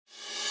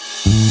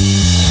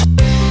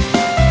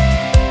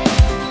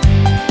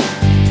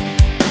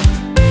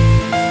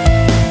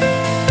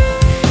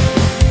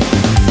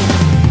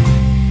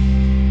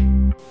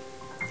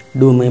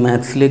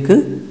DOMYMATHSിലേക്ക്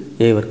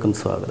ഏവർക്കും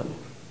സ്വാഗതം.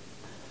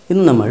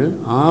 ഇന്ന് നമ്മൾ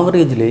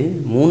ആവറേജിലെ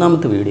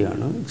മൂന്നാമത്തെ വീഡിയോ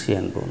ആണ്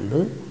ചെയ്യാൻ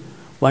പോകുന്നത്.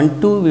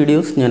 1-2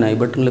 വീഡിയോസ് ഞാൻ ഐ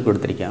ബട്ടണിൽ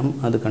കൊടുത്തിരിക്കാം,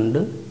 അത് കണ്ട്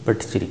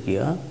പഠിച്ചിരിക്കുക.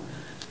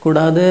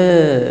 കൂടാതെ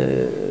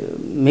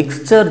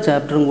മിക്സ്ചർ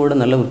ചാപ്റ്ററും കൂടെ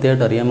നല്ല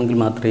വൃത്തിയായിട്ട് അറിയാമെങ്കിൽ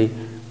മാത്രമേ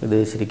ഇത്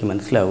ശരിക്കും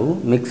മനസ്സിലാവൂ.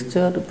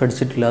 മിക്സ്ചർ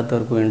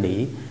പഠിച്ചിട്ടില്ലാത്തവർക്ക് വേണ്ടി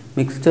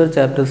മിക്സ്ചർ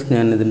ചാപ്റ്റേഴ്സ്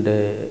ഞാൻ ഇതിൻ്റെ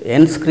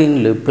എൻഡ്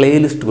സ്ക്രീനിൽ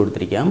പ്ലേലിസ്റ്റ്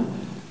കൊടുത്തിരിക്കാം,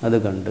 അത്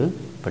കണ്ട്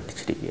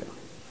പഠിച്ചിരിക്കുക.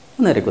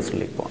 നേരെ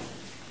ക്വസ്റ്റ്യനിലേക്ക് പോകാം.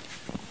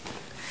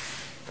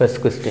 First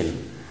question.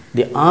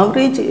 The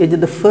average age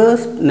of the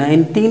first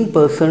 19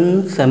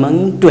 persons among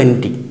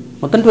 20.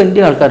 മൊത്തം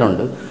 20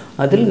 ആൾക്കാരുണ്ട്,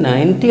 അതിൽ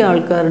 90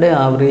 ആൾക്കാരുടെ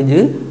ആവറേജ്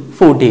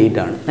 48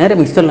 ആണ്. നേരെ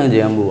മിക്സ്ചറിലാണ്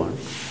ചെയ്യാൻ പോവുകയാണ്.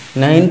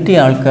 90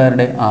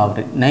 ആൾക്കാരുടെ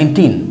ആവറേജ്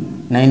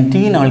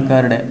 19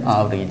 ആൾക്കാരുടെ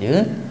ആവറേജ്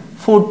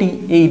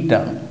 48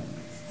 ആണ്.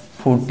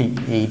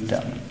 48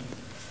 ആണ്.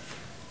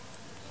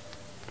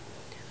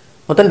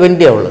 മൊത്തം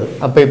 20 ആണ് ഉള്ളത്.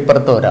 അപ്പോൾ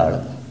ഇപ്പുറത്തെ ഒരാൾ,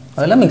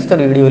 അതെല്ലാം മിക്സ്ചർ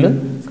വീഡിയോയിൽ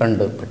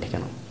കണ്ട്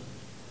പഠിക്കണം.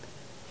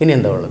 ഇനി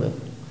എന്താ ഉള്ളത്?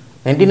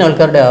 19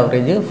 ആൾക്കാരുടെ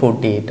ആവറേജ്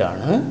 48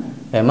 ആണ്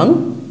എമംഗ്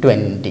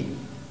 20.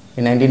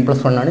 19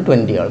 + 1 ആണ്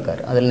 20 ആൾക്കാർ,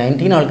 അതിൽ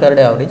 19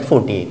 ആൾക്കാരുടെ ആവറേജ്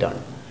 48 ആണ്.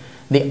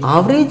 The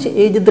average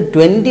age the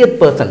 20th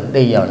person,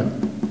 ഇയാൾ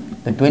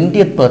ദ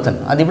 20th പേഴ്സൺ,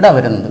 അതിവിടെ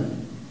വരുന്നത്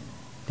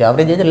ദി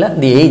ആവറേജ് ഏജ് അല്ല,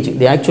 ദി ഏജ്,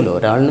 ദി ആക്ച്വലി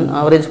ഒരാളിന്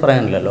average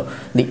പറയാനില്ലല്ലോ.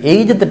 The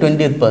age the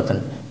 20th person,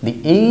 the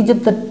age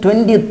the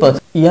 20th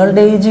person,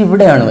 ഇയാളുടെ ഏജ്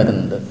ഇവിടെയാണ്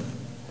വരുന്നത്.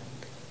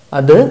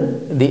 അത്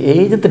the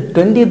age the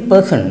 20th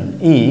person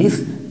is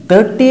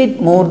 38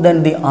 more than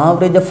the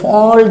average of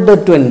all the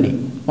 20.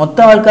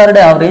 മൊത്തം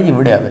ആൾക്കാരുടെ average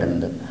ഇവിടെയാണ്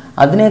വരുന്നത്.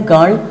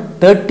 അതിനേക്കാൾ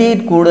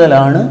 38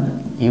 കൂടുതലാണ്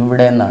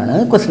ഇവിടെ എന്നാണ്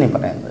ക്വസ്റ്റ്യനിൽ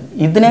പറയുന്നത്.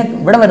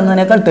 ഇവിടെ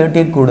വരുന്നതിനേക്കാൾ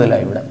 38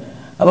 കൂടുതലാണ് ഇവിടെ.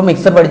 അപ്പോൾ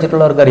മിക്സർ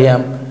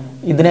പഠിച്ചിട്ടുള്ളവർക്കറിയാം,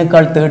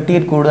 ഇതിനേക്കാൾ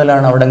 38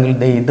 കൂടുതലാണ് അവിടെങ്കിൽ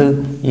ഇത്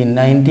ഈ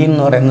 19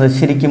 എന്ന് പറയുന്നത്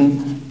ശരിക്കും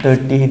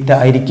 38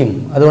 ആയിരിക്കും.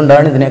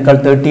 അതുകൊണ്ടാണ് ഇതിനേക്കാൾ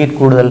 38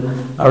 കൂടുതൽ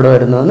അവിടെ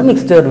വരുന്നതെന്ന്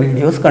മിക്സ്ചർ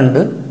വീഡിയോസ്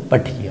കണ്ട്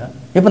പഠിക്കുക.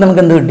 ഇപ്പോൾ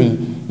നമുക്ക് എന്ത് കിട്ടി?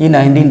 ഈ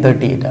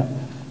 1938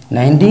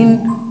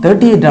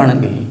 1938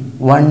 ആണെങ്കിൽ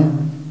 1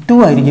 2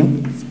 ആയിരിക്കും.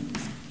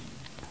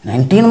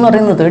 19 എന്ന്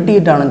പറയുന്നത്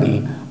 38 ആണെങ്കിൽ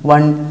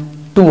 1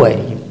 2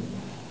 ആയിരിക്കും.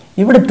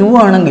 ഇവിടെ 2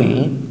 ആണെങ്കിൽ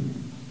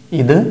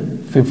ഇത്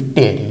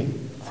 50 ആയിരിക്കും.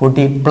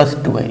 40 +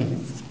 2 ആയിരിക്കും,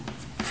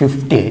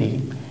 50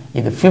 ആയിരിക്കും.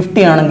 ഇത്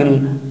 50 ആണെങ്കിൽ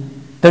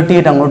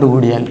 38 അങ്ങോട്ട്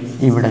കൂടിയാൽ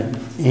ഇവിടെ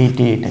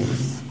 88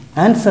 ആയിരിക്കും.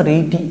 ആൻസർ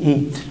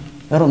 88.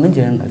 വേറെ ഒന്നും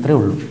ചെയ്യണ്ട, ഇത്രയേ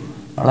ഉള്ളൂ.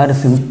 വളരെ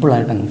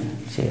സിമ്പിളായിട്ട് അങ്ങ്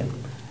ചെയ്യാം.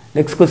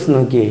 നെക്സ്റ്റ് ക്വസ്റ്റ്യൻ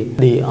നോക്കിയേ.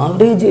 The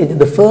average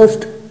age the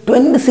first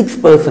 26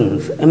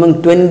 persons among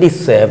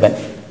 27.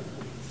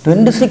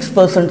 26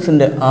 persons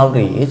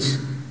average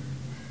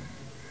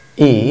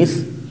is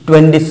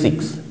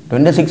 26.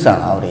 26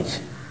 ആണ് ആവറേജ്.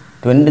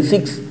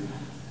 26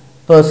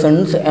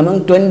 persons among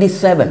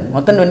 27.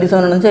 മൊത്തം 27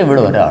 ആണെന്ന് വെച്ചാൽ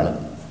ഇവിടെ ഒരാൾ.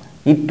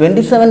 ഈ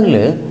 27ൽ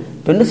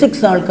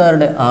 26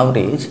 ആൾക്കാരുടെ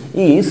average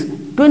is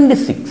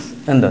 26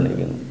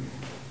 എന്തായിരിക്കുന്നു?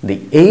 The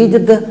age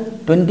of the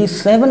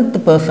 27th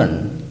person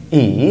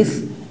is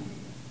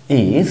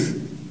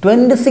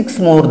 26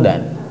 more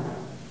than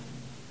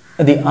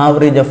the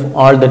average of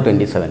all the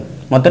 27.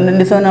 മൊത്തം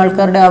 27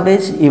 ആൾക്കാരുടെ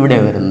ആവറേജ് ഇവിടെ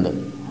വരുന്നത്.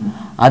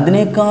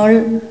 അതിനേക്കാൾ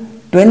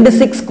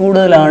 26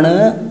 കൂടുതലാണ്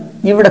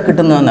ഇവിടെ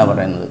കിട്ടുന്നതെന്നാണ്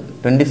പറയുന്നത്.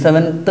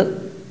 27th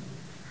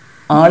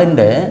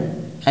ആളിൻ്റെ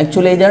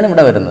ആക്ച്വൽ ഏജാണ്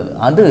ഇവിടെ വരുന്നത്.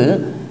 അത്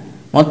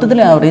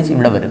മൊത്തത്തിലെ ആവറേജ്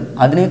ഇവിടെ വരും.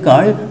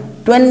 അതിനേക്കാൾ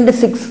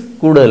 26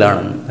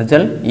 കൂടുതലാണെന്ന്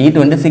വെച്ചാൽ ഈ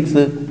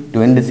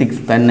 26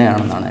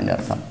 തന്നെയാണെന്നാണ് എൻ്റെ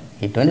അർത്ഥം.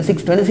 ഈ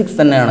 26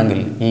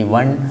 തന്നെയാണെങ്കിൽ ഈ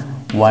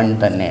 1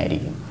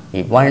 തന്നെയായിരിക്കും.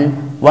 ഈ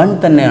 1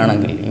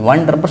 തന്നെയാണെങ്കിൽ, ഈ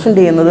 1 റെപ്രസെൻ്റ്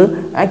ചെയ്യുന്നത്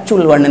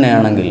ആക്ച്വൽ 1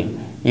 ആണെങ്കിൽ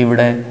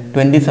ഇവിടെ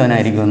 27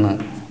 ആയിരിക്കുമെന്ന്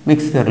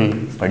മിക്സ്ചറിൽ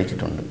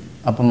പഠിച്ചിട്ടുണ്ട്.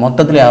 അപ്പം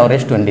മൊത്തത്തിലെ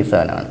ആവറേജ്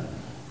 27 ആണ്.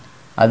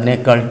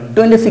 അതിനേക്കാൾ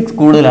 26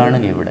 കൂടുതലാണ്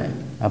ഇവിടെ.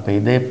 അപ്പോൾ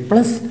ഇത്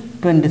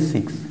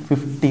 +26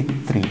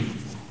 53.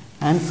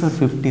 ആൻസർ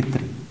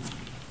 53.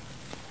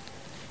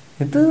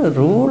 ഇത്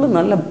റൂള്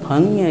നല്ല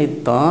ഭംഗിയായി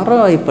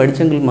താറായി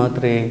പഠിച്ചെങ്കിൽ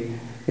മാത്രമേ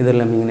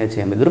ഇതെല്ലാം ഇങ്ങനെ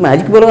ചെയ്യാൻ പറ്റും. ഇതൊരു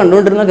മാജിക് പോലെ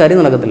കണ്ടുകൊണ്ടിരുന്ന കാര്യം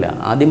നടക്കത്തില്ല.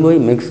 ആദ്യം പോയി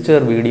മിക്സ്ചർ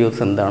വീഡിയോസ്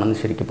എന്താണെന്ന്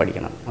ശരിക്കും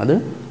പഠിക്കണം. അത്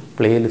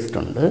പ്ലേലിസ്റ്റ്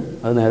ഉണ്ട്,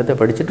 അത് നേരത്തെ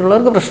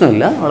പഠിച്ചിട്ടുള്ളവർക്ക്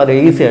പ്രശ്നമില്ല, വളരെ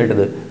ഈസി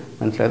ആയിട്ടിത്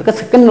മനസ്സിലായി. അതൊക്കെ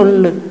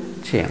സെക്കൻഡിനുള്ളിൽ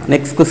ചെയ്യണം.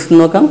 നെക്സ്റ്റ് ക്വസ്റ്റ്യൻ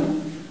നോക്കാം.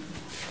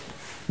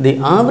 The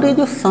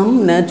average of some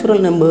natural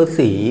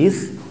numbers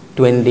is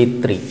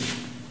 23.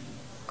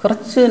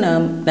 കുറച്ച്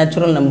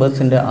നാച്ചുറൽ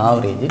നമ്പേഴ്സിൻ്റെ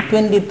ആവറേജ്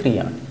 23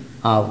 ആണ്.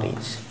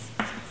 Average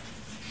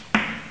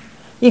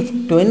if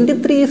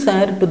 23 is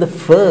added to the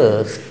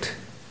first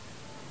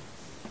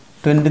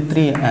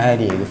 23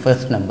 add ചെയ്ത്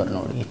ഫസ്റ്റ്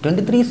നമ്പറിനോട്, ഈ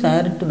 23 is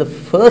added to the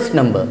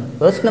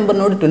first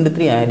നമ്പറിനോട്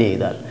 23 add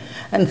ചെയ്താൽ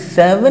and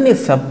 7 is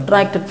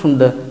subtracted from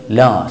the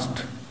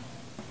last,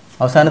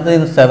 അവസാനത്തിൽ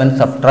നിന്ന് 7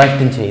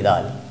 സബ്ട്രാക്റ്റും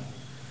ചെയ്താൽ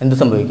എന്ത്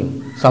സംഭവിക്കും?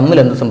 സമ്മിൽ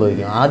എന്ത്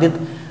സംഭവിക്കും?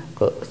 ആദ്യത്തെ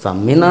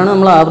സമ്മിൽ നിന്നാണ്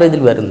നമ്മൾ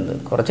ആവറേജിൽ വരുന്നത്.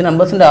 കുറച്ച്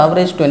നമ്പേഴ്സിൻ്റെ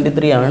ആവറേജ്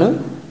 23 ആണ്.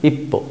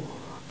 ഇപ്പോൾ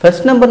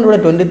ഫസ്റ്റ് നമ്പറിൻ്റെ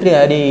കൂടെ 23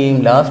 ആഡ് ചെയ്യുകയും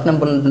ലാസ്റ്റ്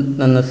നമ്പറിൽ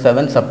നിന്ന്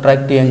 7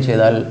 സബ്ട്രാക്ട് ചെയ്യുകയും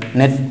ചെയ്താൽ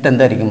നെറ്റ്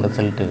എന്തായിരിക്കും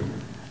റിസൾട്ട്?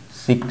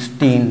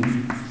 16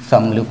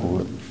 സമ്മിൽ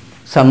കൂടും.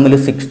 സമ്മിൽ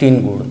 16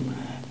 കൂടും.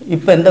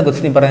 ഇപ്പോൾ എന്താ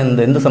ക്വസ്റ്റ്യൻ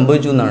പറയുന്നത്? എന്ത്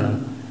സംഭവിച്ചു എന്നാണ്?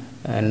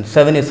 and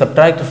 7 is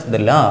subtracted from the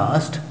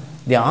last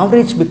the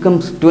average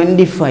becomes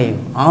 25.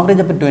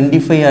 Average അപ്പോൾ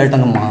 25 ആയിട്ട്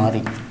അങ്ങ്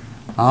മാറി.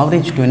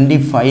 ആവറേജ്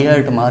 25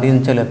 ആയിട്ട്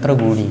മാറിയെന്ന് വെച്ചാൽ എത്ര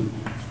കൂടി?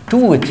 2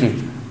 വെച്ച്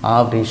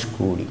ആവറേജ്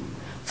കൂടി.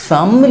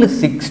 സമ്മിൽ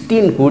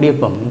 16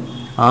 കൂടിയപ്പം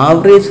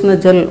ആവറേജ് എന്ന്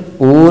വെച്ചാൽ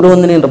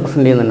ഓരോന്നിനെയും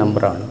റെപ്രസെൻ്റ് ചെയ്യുന്ന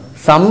നമ്പറാണ്.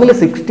 സമ്മിൽ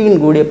 16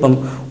 കൂടിയപ്പം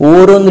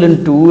ഓരോന്നിലും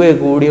 2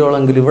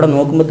 കൂടിയോളെങ്കിൽ ഇവിടെ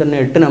നോക്കുമ്പോൾ തന്നെ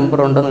 8 നമ്പർ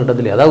ഉണ്ടെന്ന്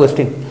കിട്ടത്തില്ല. അതാ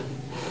ക്വസ്റ്റ്യൻ.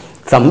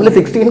 സമ്മിൽ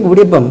 16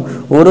 കൂടിയപ്പം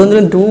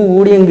ഓരോന്നിലും 2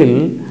 കൂടിയെങ്കിൽ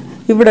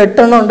ഇവിടെ 8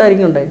 എണ്ണം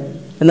ഉണ്ടായിരിക്കണ്ടേ?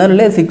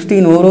 എന്നാലല്ലേ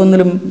 16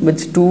 ഓരോന്നിലും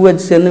വെച്ച് 2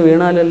 വെച്ച് എന്ന്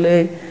വീണാലല്ലേ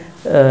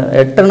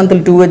 8 എണ്ണത്തിൽ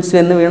 2 വെച്ച്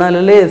എന്ന്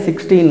വീണാലല്ലേ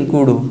 16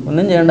 കൂടൂ.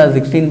 ഒന്നും ചെയ്യേണ്ട,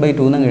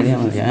 16/2 എന്ന് എഴുതിയാൽ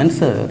മതി.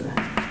 ആൻസർ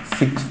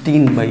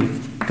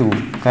 16/2.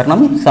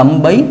 കാരണം സം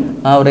ബൈ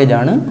ആവറേജ്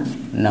ആണ്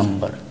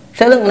നമ്പർ.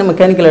 പക്ഷേ അതങ്ങനെ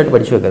മെക്കാനിക്കലായിട്ട്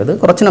പഠിച്ചു വെക്കരുത്.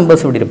 കുറച്ച്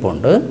നമ്പേഴ്സ് ഇവിടെ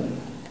ഇരിപ്പുണ്ട്.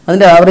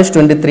 അതിൻ്റെ ആവറേജ്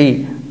 23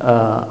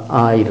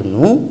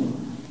 ആയിരുന്നു.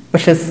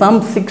 പക്ഷേ സം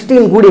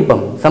 16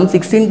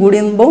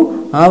 കൂടിയപ്പോൾ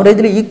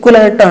ആവറേജിൽ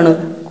ഈക്വലായിട്ടാണ്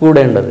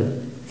കൂടേണ്ടത്.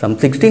 സം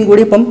 16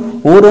 കൂടിയപ്പം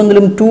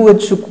ഓരോന്നിലും 2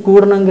 വെച്ച്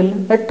കൂടണമെങ്കിൽ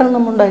 8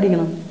 എണ്ണം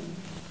ഉണ്ടായിരിക്കണം.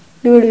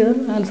 ഡിവൈഡ് ചെയ്താൽ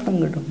ആൻസറും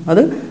കിട്ടും.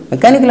 അത്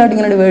മെക്കാനിക്കലായിട്ട്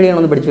ഇങ്ങനെ ഡിവൈഡ്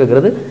ചെയ്യണമെന്ന് പഠിച്ചു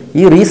വെക്കരുത്.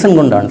 ഈ റീസൺ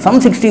കൊണ്ടാണ്. സം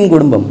 16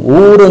 കൂടുമ്പം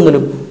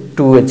ഓരോന്നിലും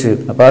 2 വെച്ച്,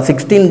 അപ്പോൾ ആ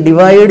 16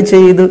 ഡിവൈഡ്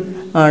ചെയ്ത്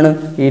ആണ്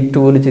ഈ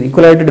 2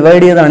 ഈക്വലായിട്ട്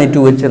ഡിവൈഡ് ചെയ്താണ് ഈ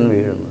 2 വെച്ച് എന്ന്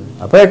വീഴുന്നത്.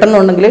 അപ്പോൾ 8 എണ്ണം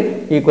ഉണ്ടെങ്കിൽ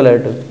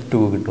ഈക്വലായിട്ട്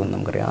 2 കിട്ടുമെന്ന്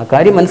നമുക്കറിയാം. ആ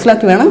കാര്യം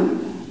മനസ്സിലാക്കി വേണം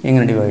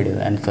ഇങ്ങനെ ഡിവൈഡ്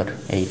ചെയ്ത് ആൻസർ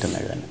 8 എന്ന്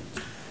എഴുതാൻ.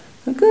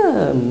 നമുക്ക്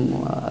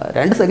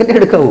 2 സെക്കൻഡ്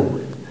എടുക്കാവൂ.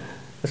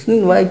 ക്വസ്റ്റ്യൻ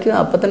വായിക്കുക,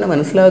 അപ്പം തന്നെ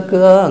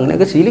മനസ്സിലാക്കുക,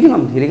 അങ്ങനെയൊക്കെ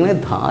ശീലിക്കണേ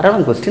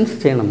ധാരാളം ക്വസ്റ്റ്യൻസ്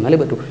ചെയ്യണം, എന്നാലേ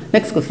പറ്റൂ.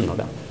 നെക്സ്റ്റ് ക്വസ്റ്റ്യൻ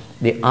നോക്കാം.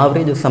 The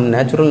average of some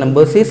natural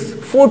numbers is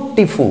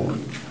 44.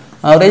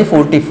 Average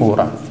 44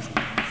 ആണ്.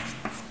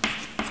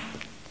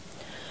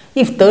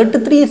 If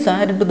 33 is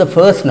added to the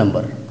first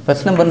number,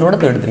 first നമ്പറിൻ്റെ കൂടെ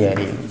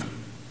 33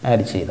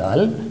 ആഡ് ചെയ്താൽ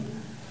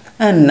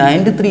and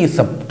 93 is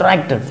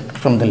subtracted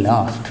from the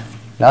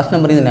last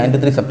നമ്പറിൽ നിന്ന്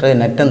 93 സബ്ട്രാക്ട്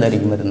നെറ്റ്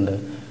എന്തായിരിക്കും വരുന്നത്?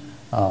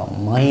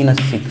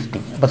 -60.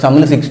 അപ്പോൾ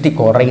സമ്മിൽ 60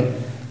 കുറയും.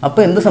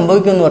 അപ്പോൾ എന്ത്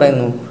സംഭവിക്കുമെന്ന്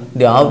പറയുന്നു?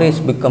 The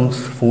average becomes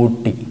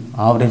 40.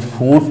 ആവറേജ്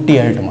 40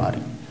 ആയിട്ട് മാറി.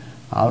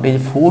 ആവറേജ്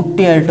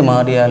 40 ആയിട്ട്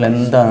മാറിയാൽ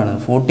എന്താണ്?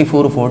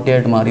 44 40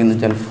 ആയിട്ട് മാറിയെന്ന്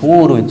വെച്ചാൽ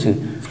 4 വെച്ച്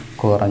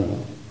കുറഞ്ഞു.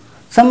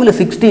 സമ്മിൽ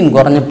 16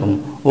 കുറഞ്ഞപ്പം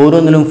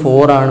ഓരോന്നിലും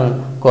 4 ആണ്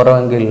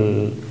കുറവെങ്കിൽ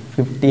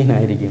 15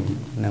 ആയിരിക്കും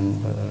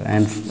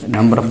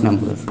നമ്പർ ഓഫ്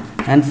നമ്പേഴ്സ്.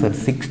 ആൻസർ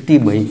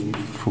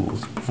 60/4.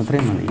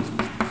 അത്രയും മതി.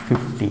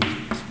 50.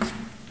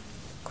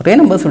 കുറേ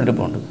നമ്പേഴ്സ്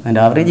ഇട്ടിട്ടുണ്ട്.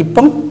 അതിൻ്റെ ആവറേജ്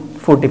ഇപ്പം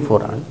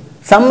 44 ആണ്.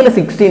 സമ്മിൽ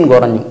 16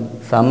 കുറഞ്ഞു.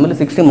 സമ്മിൽ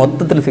 16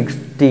 മൊത്തത്തിൽ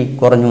 60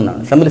 കുറഞ്ഞു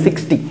എന്നാണ്. സമ്മിൽ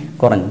 60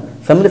 കുറഞ്ഞു.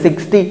 സമ്മിൽ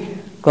 60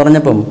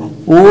 കുറഞ്ഞപ്പം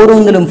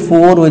ഓരോന്നിലും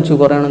 4 വെച്ച്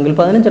കുറയണമെങ്കിൽ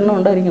 15 എണ്ണം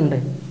ഉണ്ടായിരിക്കണ്ടേ?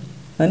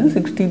 അതിന്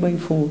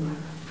 60/4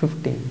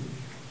 15.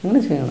 അങ്ങനെ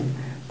ചെയ്യണം.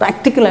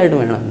 പ്രാക്ടിക്കലായിട്ട്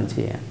വേണം അങ്ങനെ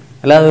ചെയ്യാൻ.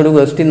 അല്ലാതെ ഒരു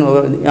ക്വസ്റ്റ്യൻ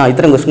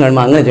ഇത്തരം ക്വസ്റ്റ്യൻ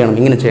കഴിയുമ്പോൾ അങ്ങനെ ചെയ്യണം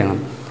ഇങ്ങനെ ചെയ്യണം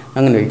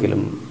അങ്ങനെ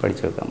ഒരിക്കലും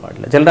പഠിച്ചു വെക്കാൻ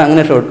പാടില്ല. ചിലർ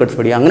അങ്ങനെ ഷോർട്ട് കട്ട്സ്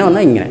പഠിക്കും. അങ്ങനെ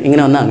വന്നാൽ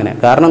ഇങ്ങനെ വന്നാൽ അങ്ങനെ.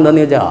 കാരണം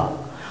എന്താണെന്ന് ചോദിച്ചാൽ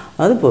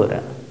അത് പോരാ.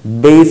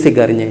 ബേസിക്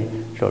അറിഞ്ഞ്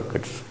ഷോർട്ട്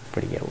കട്ട്സ്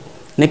പഠിക്കാവൂ.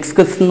 നെക്സ്റ്റ്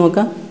ക്വസ്റ്റ്യൻ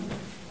നോക്കാം.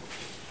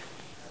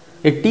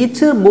 A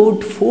teacher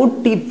boat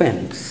 40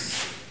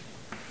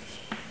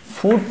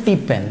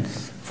 pens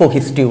for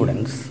his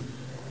students.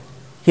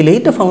 He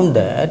later found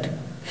that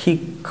he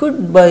could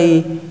buy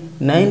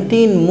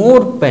 19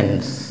 more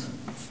pens.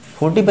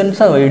 40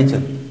 പെൻസാണ്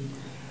മേടിച്ചത്.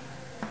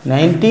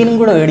 19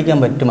 കൂടെ മേടിക്കാൻ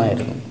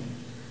പറ്റുമായിരുന്നു.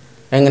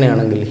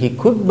 എങ്ങനെയാണെങ്കിൽ he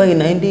could buy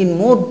 19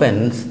 more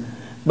pens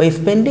by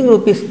spending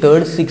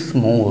 ₹36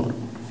 more.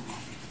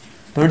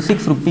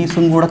 36 rupees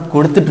കൂടെ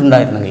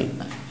കൊടുത്തിട്ടുണ്ടായിരുന്നെങ്കിൽ.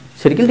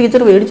 ശരിക്കും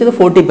ടീച്ചർ മേടിച്ചത്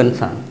 40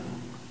 പെൻസാണ്.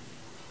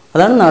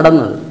 അതാണ്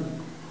നടന്നത്.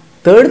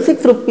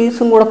 36 rupees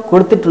കൂടെ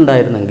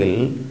കൊടുത്തിട്ടുണ്ടായിരുന്നെങ്കിൽ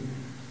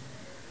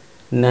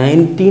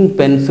 19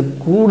 pens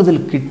കൂടുതൽ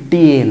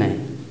കിട്ടിയേനെ.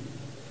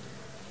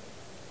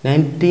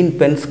 19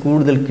 pens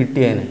കൂടുതൽ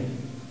കിട്ടിയേനെ.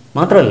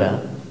 മാത്രമല്ല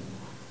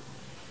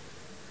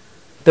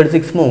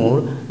 36 more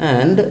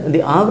and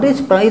the average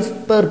price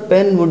per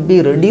pen would be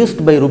reduced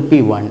by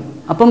 ₹1.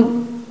 അപ്പം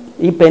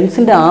ഈ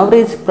പെൻസിൻ്റെ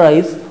ആവറേജ്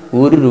പ്രൈസ്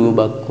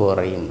 ₹1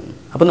 കുറയും.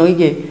 അപ്പം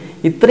നോക്കിക്കേ,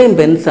 ഇത്രയും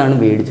പെൻസാണ്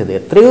മേടിച്ചത്.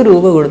 എത്രയോ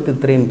രൂപ കൊടുത്ത്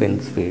ഇത്രയും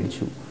പെൻസ്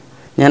മേടിച്ചു.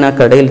 ഞാൻ ആ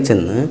കടയിൽ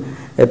ചെന്ന്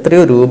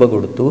എത്രയോ രൂപ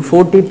കൊടുത്തു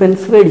 40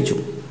 pens മേടിച്ചു.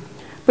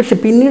 പക്ഷെ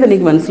പിന്നീട്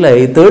എനിക്ക്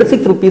മനസ്സിലായി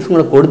 36 rupees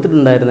കൂടെ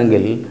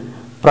കൊടുത്തിട്ടുണ്ടായിരുന്നെങ്കിൽ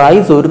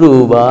പ്രൈസ്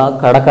 ₹1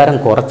 കടക്കാരൻ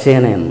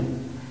കുറച്ചേനെന്ന്.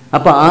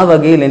 അപ്പോൾ ആ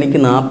വകയിൽ എനിക്ക്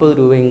 40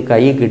 രൂപയും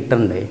കൈ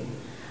കിട്ടണ്ടേ?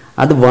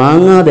 അത്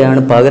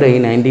വാങ്ങാതെയാണ് പകരം ഈ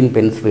 19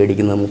 pens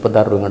മേടിക്കുന്നത്.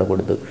 36 രൂപയും കൂടെ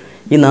കൊടുത്ത്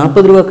ഈ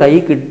 40 രൂപ കൈ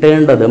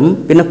കിട്ടേണ്ടതും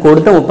പിന്നെ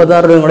കൊടുത്ത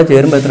 36 രൂപയും കൂടെ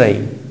ചേരുമ്പോൾ എത്രയായി?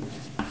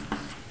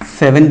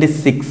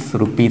 76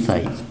 rupees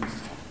ആയി.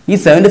 ഈ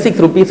 76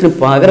 rupees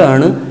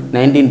പകരമാണ്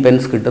 19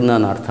 pens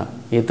കിട്ടുന്നതെന്ന് അർത്ഥം.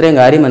 ഇത്രയും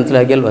കാര്യം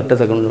മനസ്സിലാക്കിയാൽ ഒറ്റ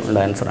സെക്കൻഡ് ഉള്ള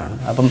ആൻസറാണ്.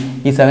 അപ്പം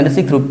ഈ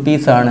 76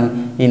 rupees ആണ്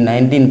ഈ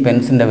 19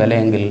 പെൻസിൻ്റെ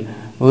വിലയെങ്കിൽ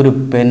ഒരു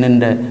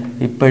പെന്നിൻ്റെ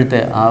ഇപ്പോഴത്തെ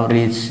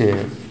ആവറേജ്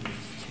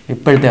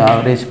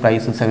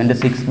പ്രൈസ്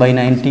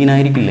 76/19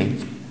 ആയിരിക്കില്ലേ?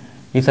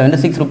 ഈ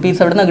 76 rupees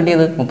എവിടെ നിന്നാണ്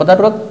കിട്ടിയത്? 36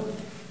 രൂപ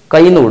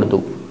കയ്യിൽ നിന്ന് കൊടുത്തു.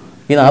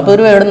 ഈ 40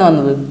 രൂപ എവിടെ നിന്ന്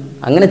വന്നത്?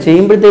 അങ്ങനെ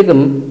ചെയ്യുമ്പോഴത്തേക്കും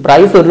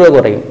പ്രൈസ് ₹1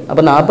 കുറയും.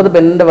 അപ്പോൾ 40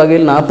 പെന്നിൻ്റെ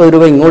വകയിൽ 40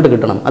 രൂപ ഇങ്ങോട്ട്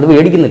കിട്ടണം. അത്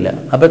മേടിക്കുന്നില്ല.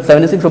 അപ്പോൾ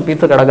 76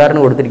 rupees കടക്കാരന്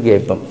കൊടുത്തിരിക്കുക.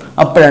 ഇപ്പം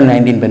അപ്പോഴാണ്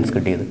 19 pens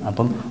കിട്ടിയത്.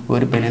 അപ്പം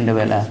ഒരു പെന്നിൻ്റെ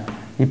വില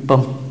ഇപ്പം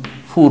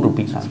 4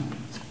 rupees ആണ്.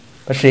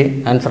 പക്ഷേ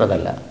ആൻസർ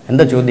അതല്ല.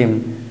 എന്താ ചോദ്യം?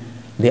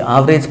 The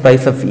average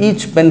price of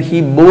each pen he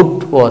boat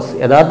was.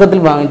 യഥാർത്ഥത്തിൽ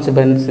വാങ്ങിച്ച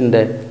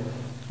പെൻസിൻ്റെ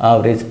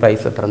ആവറേജ്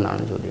പ്രൈസ് എത്ര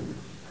എന്നാണ് ചോദ്യം.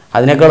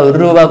 അതിനേക്കാൾ 1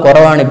 രൂപ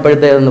കുറവാണ്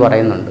ഇപ്പോഴത്തേതെന്ന്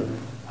പറയുന്നുണ്ട്.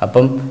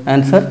 അപ്പം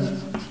ആൻസർ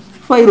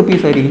 5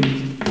 rupees ആയിരിക്കും.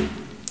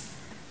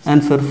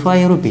 Answer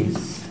 5 rupees.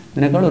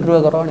 ഇതിനേക്കാൾ 1 രൂപ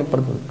കുറവാണ്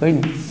ഇപ്പോഴത്തെ.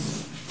 കഴിഞ്ഞു.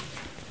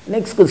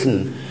 Next question.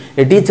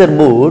 A teacher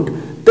boat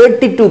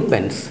 32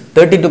 pens.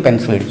 32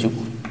 pens മേടിച്ചു.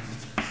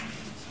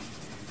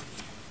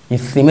 ഈ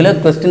സിമിലർ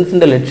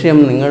ക്വസ്റ്റ്യൻസിൻ്റെ ലക്ഷ്യം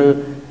നിങ്ങൾ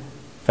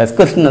ഫസ്റ്റ്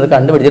ക്വസ്റ്റ്യൻ അത്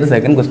കണ്ടുപിടിച്ചിട്ട്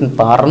സെക്കൻഡ് ക്വസ്റ്റ്യൻ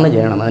പറഞ്ഞ്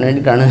ചെയ്യണം. അതിന്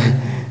വേണ്ടിയിട്ടാണ്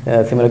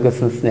സിമിലർ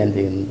ക്വസ്റ്റ്യൻസ് ഞാൻ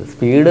ചെയ്യുന്നത്.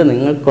 സ്പീഡ്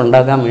നിങ്ങൾക്ക്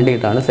ഉണ്ടാക്കാൻ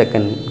വേണ്ടിയിട്ടാണ്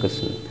സെക്കൻഡ്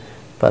ക്വസ്റ്റ്യൻ.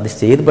 അപ്പോൾ അത്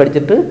ചെയ്ത്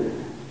പഠിച്ചിട്ട്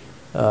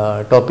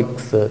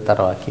topics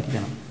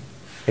തറവാക്കിയിരിക്കണം.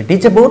 A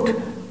teacher boat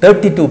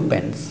 32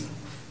 pens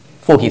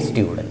for his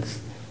students.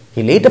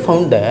 He later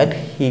found that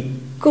he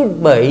could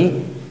buy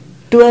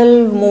 12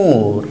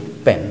 more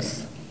pens.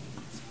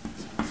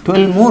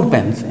 12 more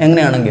pens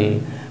എങ്ങനെയാണെങ്കിൽ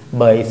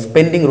by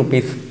spending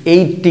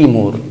 ₹80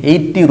 more.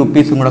 80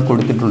 rupees കൂടെ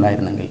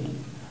കൊടുത്തിട്ടുണ്ടായിരുന്നെങ്കിൽ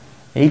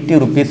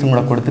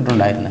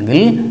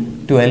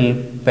 12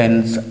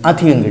 pens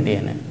അധികം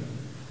കിട്ടിയേനെ.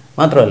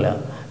 മാത്രമല്ല,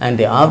 and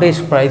the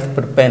average price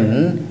per pen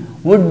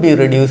would be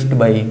reduced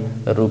by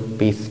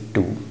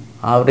 ₹2.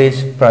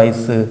 Average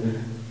price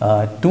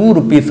 2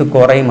 rupees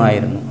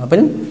കുറയുമായിരുന്നു.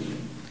 അപ്പം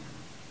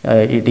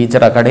ഈ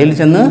teacher ആ കടയിൽ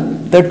ചെന്ന്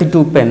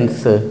 32 pens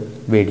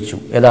മേടിച്ചു.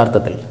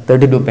 യഥാർത്ഥത്തിൽ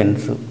 32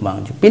 pens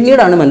വാങ്ങിച്ചു.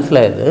 പിന്നീടാണ്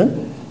മനസ്സിലായത്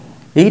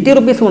 80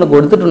 rupees കൂടെ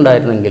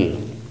കൊടുത്തിട്ടുണ്ടായിരുന്നെങ്കിൽ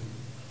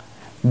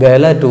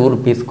വില 2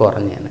 rupees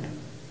കുറഞ്ഞേനെ.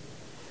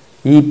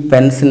 ഈ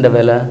പെൻസിൻ്റെ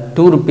വില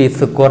 2 rupees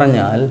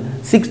കുറഞ്ഞാൽ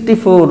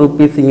 64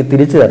 rupees ഇങ്ങ്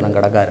തിരിച്ചു തരണം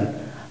കടക്കാരൻ.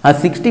 ആ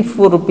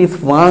 64 rupees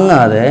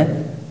വാങ്ങാതെ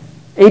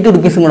 80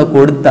 rupees കൂടെ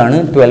കൊടുത്താണ്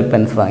 12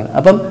 pens വാങ്ങിയത്.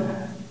 അപ്പം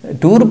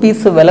 2 rupees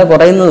വില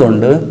കുറയുന്നത്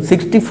കൊണ്ട്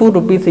 64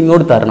 rupees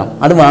ഇങ്ങോട്ട് തരണം.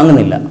 അത്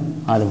വാങ്ങുന്നില്ല.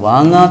 അത്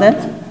വാങ്ങാതെ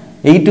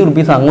 80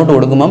 rupees അങ്ങോട്ട്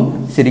കൊടുക്കുമ്പം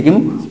ശരിക്കും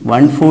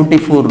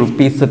 144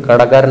 rupees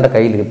കടക്കാരൻ്റെ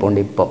കയ്യിൽ ഇരിപ്പുണ്ട്.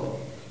 ഇപ്പോൾ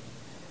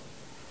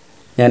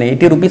ഞാൻ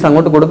 80 rupees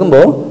അങ്ങോട്ട്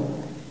കൊടുക്കുമ്പോൾ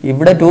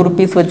ഇവിടെ 2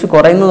 rupees വെച്ച്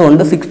കുറയുന്നത്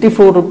കൊണ്ട്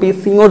 64 rupees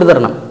ഇങ്ങോട്ട്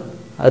തരണം.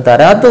 അത്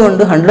തരാത്തത്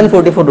കൊണ്ട്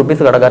 144 rupees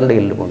കടക്കാരൻ്റെ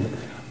കയ്യിൽ ഇരിപ്പുണ്ട്.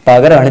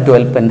 പകരമാണ്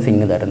 12 pens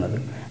ഇങ്ങ് തരുന്നത്.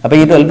 അപ്പോൾ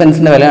ഈ 12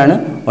 pensiൻ്റെ വിലയാണ്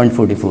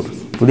 144.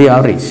 പുതിയ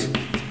ആവറേജ്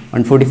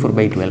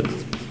 144/12.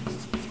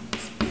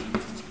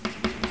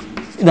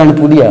 ഇതാണ്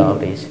പുതിയ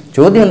ആവറേജ്.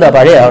 ചോദ്യം എന്താ?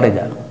 പഴയ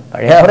ആവറേജാണ്.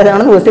 പഴയ ആവറേജ്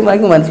ആണെന്ന് ക്വസ്റ്റ്യൻ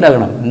വായിക്കുമ്പോൾ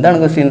മനസ്സിലാക്കണം. എന്താണ്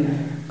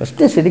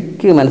ക്വസ്റ്റ്യൻ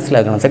ശരിക്കും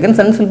മനസ്സിലാക്കണം. സെക്കൻഡ്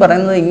സെൻസിൽ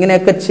പറയുന്നത്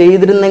ഇങ്ങനെയൊക്കെ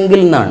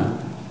ചെയ്തിരുന്നെങ്കിൽ എന്നാണ്.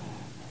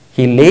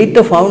 He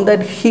later found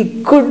that he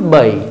could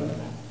by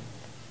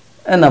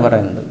എന്നാ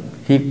പറയുന്നത്.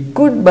 He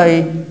could by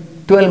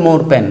 12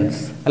 more pens.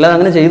 അല്ലാതെ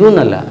അങ്ങനെ ചെയ്തു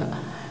എന്നല്ല.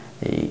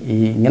 ഈ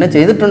ഇങ്ങനെ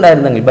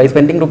ചെയ്തിട്ടുണ്ടായിരുന്നെങ്കിൽ by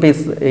spending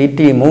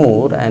 ₹80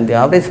 more and the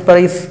average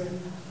price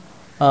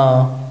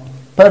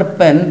per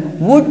pen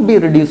would be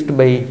reduced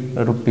by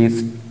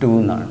 ₹2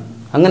 എന്നാണ്.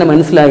 അങ്ങനെ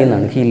മനസ്സിലായി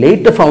എന്നാണ്. ഹി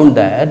ലേറ്റർ ഫൗണ്ട്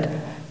ദാറ്റ്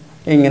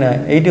ഇങ്ങനെ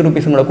 80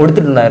 rupees കൂടെ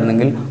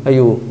കൊടുത്തിട്ടുണ്ടായിരുന്നെങ്കിൽ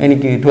അയ്യോ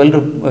എനിക്ക്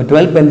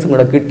 12 pens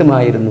കൂടെ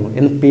കിട്ടുമായിരുന്നു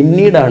എന്ന്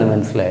പിന്നീടാണ്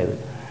മനസ്സിലായത്.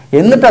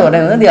 എന്നിട്ടാണ്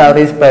പറയുന്നത് the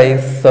average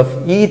price of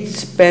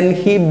each pen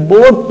he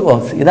boat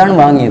was. ഇതാണ്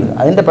വാങ്ങിയത്,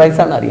 അതിൻ്റെ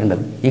പ്രൈസാണ്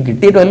അറിയേണ്ടത്. ഈ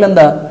കിട്ടിയ 12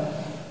 എന്താ?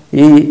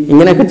 ഈ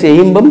ഇങ്ങനെയൊക്കെ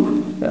ചെയ്യുമ്പം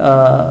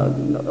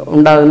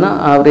ഉണ്ടാകുന്ന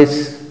ആവറേജ്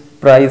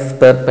പ്രൈസ്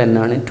പെർ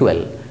പെന്നാണ്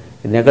 12.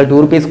 ഇതിനേക്കാൾ 2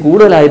 rupees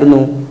കൂടുതലായിരുന്നു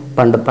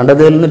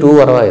പണ്ടത്തേൽ നിന്ന് 2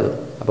 കുറവായത്.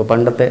 അപ്പോൾ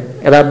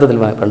യഥാർത്ഥത്തിൽ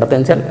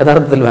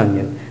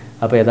വാങ്ങിയത്.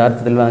 അപ്പോൾ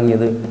യഥാർത്ഥത്തിൽ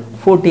വാങ്ങിയത്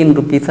 14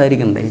 rupees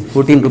ആയിരിക്കണ്ടേ?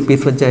 14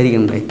 rupees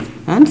വെച്ചായിരിക്കണ്ടേ?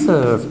 ആൻസർ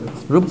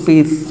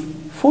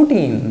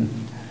 ₹14.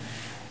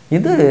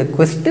 ഇത്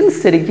ക്വസ്റ്റ്യൻസ്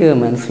ശരിക്കും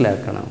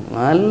മനസ്സിലാക്കണം.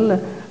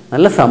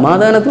 നല്ല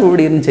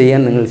സമാധാനത്തോടുകൂടി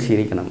ചെയ്യാൻ നിങ്ങൾ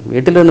ശീലിക്കണം.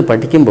 വീട്ടിലൊന്ന്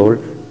പഠിക്കുമ്പോൾ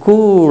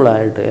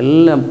കൂളായിട്ട്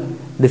എല്ലാം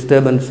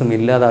ഡിസ്റ്റർബൻസും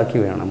ഇല്ലാതാക്കി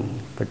വേണം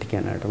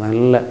പഠിക്കാനായിട്ട്.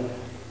 നല്ല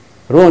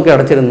റൂമൊക്കെ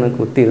അടച്ചിരുന്ന്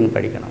കുത്തിയിരുന്ന്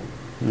പഠിക്കണം,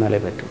 എന്നാലേ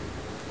പറ്റും.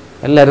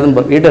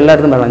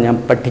 വീട്ടിലെല്ലാവരും പറയണം ഞാൻ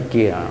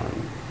പഠിക്കുകയാണ്.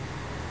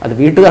 അത്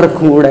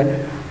വീട്ടുകാർക്കും കൂടെ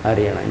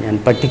അറിയണം ഞാൻ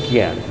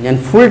പഠിക്കുകയാണ്, ഞാൻ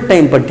ഫുൾ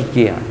ടൈം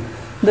പഠിക്കുകയാണ്.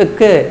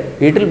 ഇതൊക്കെ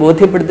വീട്ടിൽ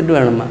ബോധ്യപ്പെടുത്തിയിട്ട്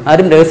വേണം.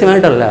 ആരും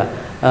രഹസ്യമായിട്ടല്ല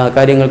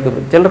കാര്യങ്ങൾക്ക്.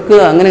 ചിലർക്ക്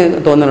അങ്ങനെ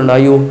തോന്നലുണ്ട്,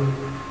 അയ്യോ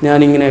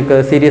ഞാനിങ്ങനെയൊക്കെ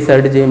സീരിയസ്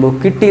ആയിട്ട് ചെയ്യുമ്പോൾ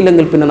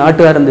കിട്ടിയില്ലെങ്കിൽ പിന്നെ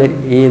നാട്ടുകാരെന്ത്?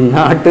 ഈ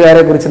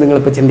നാട്ടുകാരെ കുറിച്ച്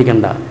നിങ്ങളിപ്പോൾ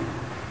ചിന്തിക്കണ്ട,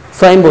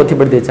 സ്വയം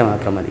ബോധ്യപ്പെടുത്തി വെച്ചാൽ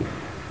മാത്രം മതി.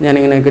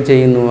 ഞാനിങ്ങനെയൊക്കെ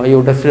ചെയ്യുന്നു, അയ്യോ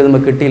ടെസ്റ്റ്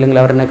എഴുതുമ്പോൾ കിട്ടിയില്ലെങ്കിൽ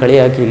അവരെന്നെ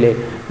കളിയാക്കിയില്ലേ,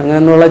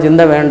 അങ്ങനെയൊന്നുള്ള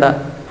ചിന്ത വേണ്ട.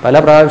 പല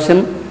പ്രാവശ്യം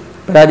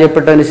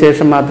പരാജയപ്പെട്ടതിന്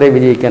ശേഷം മാത്രമേ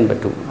വിജയിക്കാൻ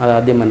പറ്റൂ.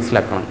 അതാദ്യം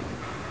മനസ്സിലാക്കണം.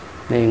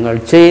 നിങ്ങൾ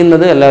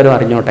ചെയ്യുന്നത് എല്ലാവരും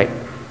അറിഞ്ഞോട്ടെ,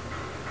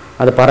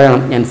 അത്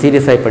പറയണം, ഞാൻ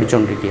സീരിയസ് ആയി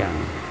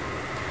പഠിച്ചുകൊണ്ടിരിക്കുകയാണ്.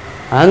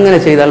 അങ്ങനെ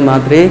ചെയ്താൽ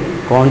മാത്രമേ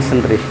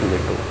കോൺസെൻട്രേഷൻ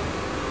കിട്ടൂ.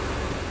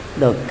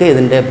 ഇതൊക്കെ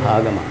ഇതിൻ്റെ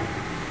ഭാഗമാണ്.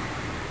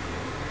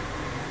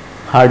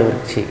 ഹാർഡ്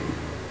വർക്ക് ചെയ്യും.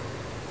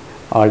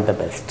 All the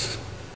best.